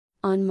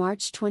On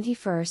March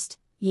 21st,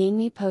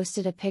 Yangmi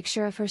posted a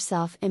picture of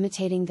herself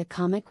imitating the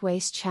comic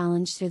waist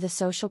challenge through the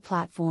social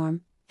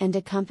platform, and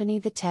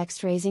accompanied the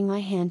text raising my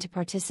hand to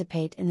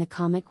participate in the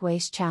comic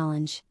waist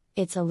challenge,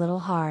 it's a little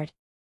hard.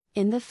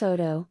 In the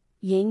photo,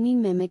 Yangmi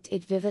mimicked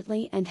it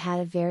vividly and had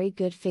a very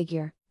good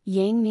figure.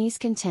 Yangmi's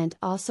content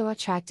also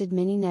attracted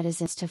many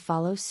netizens to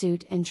follow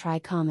suit and try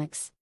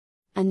comics.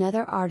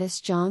 Another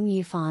artist, Zhang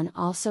Yufan,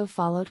 also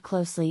followed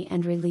closely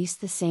and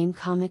released the same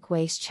comic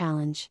waist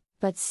challenge,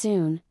 but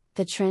soon,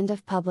 the trend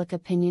of public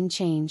opinion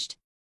changed.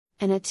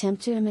 An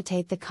attempt to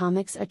imitate the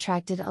comics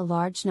attracted a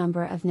large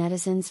number of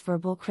netizens'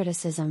 verbal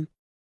criticism.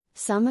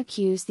 Some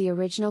accused the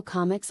original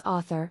comics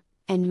author,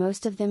 and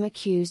most of them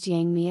accused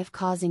Yangmi of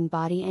causing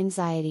body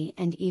anxiety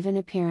and even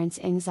appearance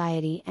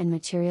anxiety and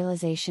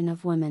materialization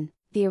of women.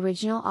 The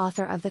original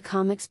author of the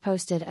comics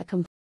posted a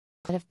complete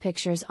set of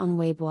pictures on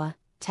Weibo,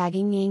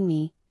 tagging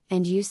Yangmi,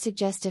 and used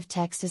suggestive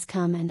text as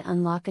 "come and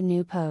unlock a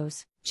new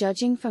pose."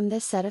 Judging from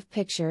this set of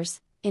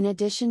pictures, in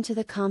addition to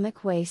the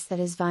comic waist that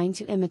is vying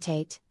to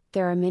imitate,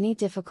 there are many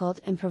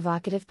difficult and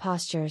provocative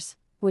postures,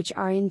 which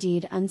are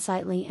indeed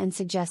unsightly and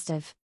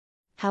suggestive.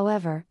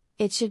 However,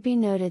 it should be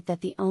noted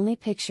that the only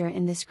picture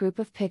in this group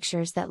of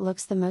pictures that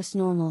looks the most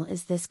normal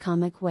is this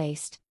comic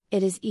waist.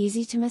 It is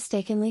easy to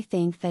mistakenly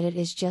think that it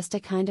is just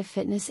a kind of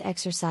fitness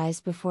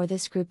exercise before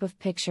this group of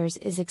pictures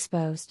is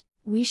exposed.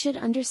 We should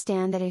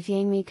understand that if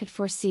Yangmi could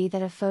foresee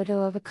that a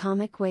photo of a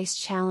comic waist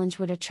challenge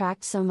would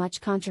attract so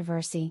much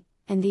controversy,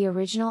 and the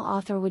original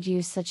author would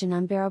use such an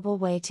unbearable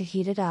way to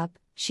heat it up,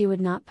 she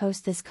would not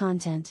post this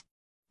content.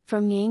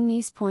 From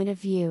Yangmi's point of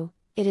view,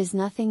 it is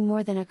nothing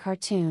more than a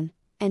cartoon,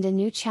 and a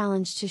new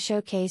challenge to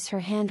showcase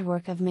her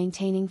handwork of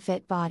maintaining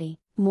fit body.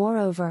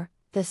 Moreover,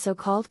 the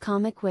so-called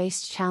comic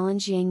waist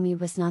challenge Yangmi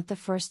was not the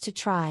first to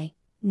try,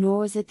 nor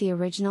was it the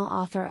original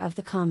author of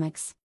the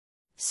comics.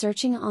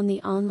 Searching on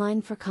the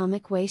online for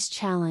comic waist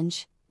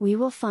challenge, we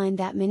will find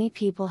that many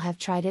people have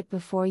tried it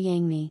before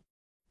Yangmi.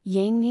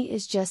 Yangmi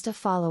is just a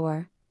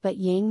follower, but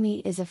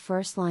Yangmi is a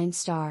first-line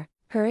star.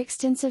 Her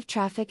extensive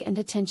traffic and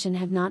attention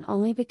have not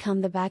only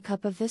become the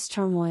backup of this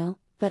turmoil,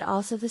 but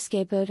also the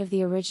scapegoat of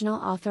the original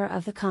author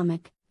of the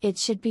comic. It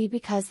should be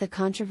because the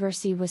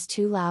controversy was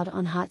too loud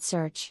on Hot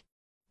Search.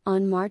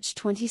 On March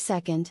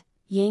 22nd,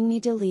 Yangmi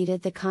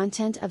deleted the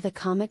content of the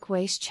comic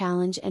waist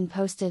challenge and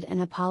posted an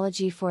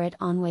apology for it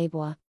on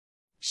Weibo.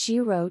 She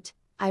wrote,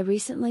 "I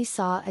recently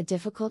saw a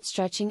difficult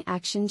stretching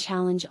action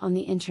challenge on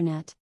the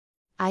internet.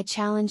 I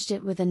challenged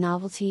it with a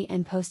novelty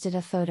and posted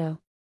a photo.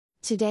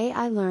 Today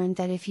I learned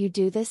that if you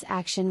do this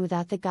action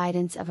without the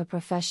guidance of a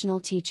professional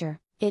teacher,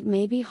 it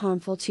may be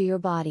harmful to your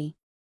body.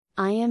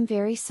 I am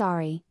very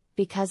sorry,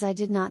 because I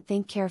did not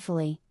think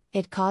carefully,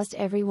 it caused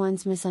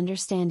everyone's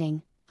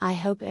misunderstanding. I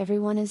hope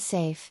everyone is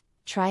safe,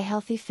 try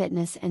healthy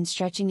fitness and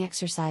stretching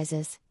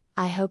exercises.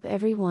 I hope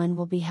everyone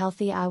will be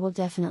healthy. I will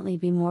definitely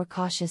be more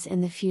cautious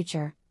in the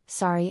future,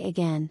 sorry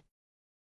again."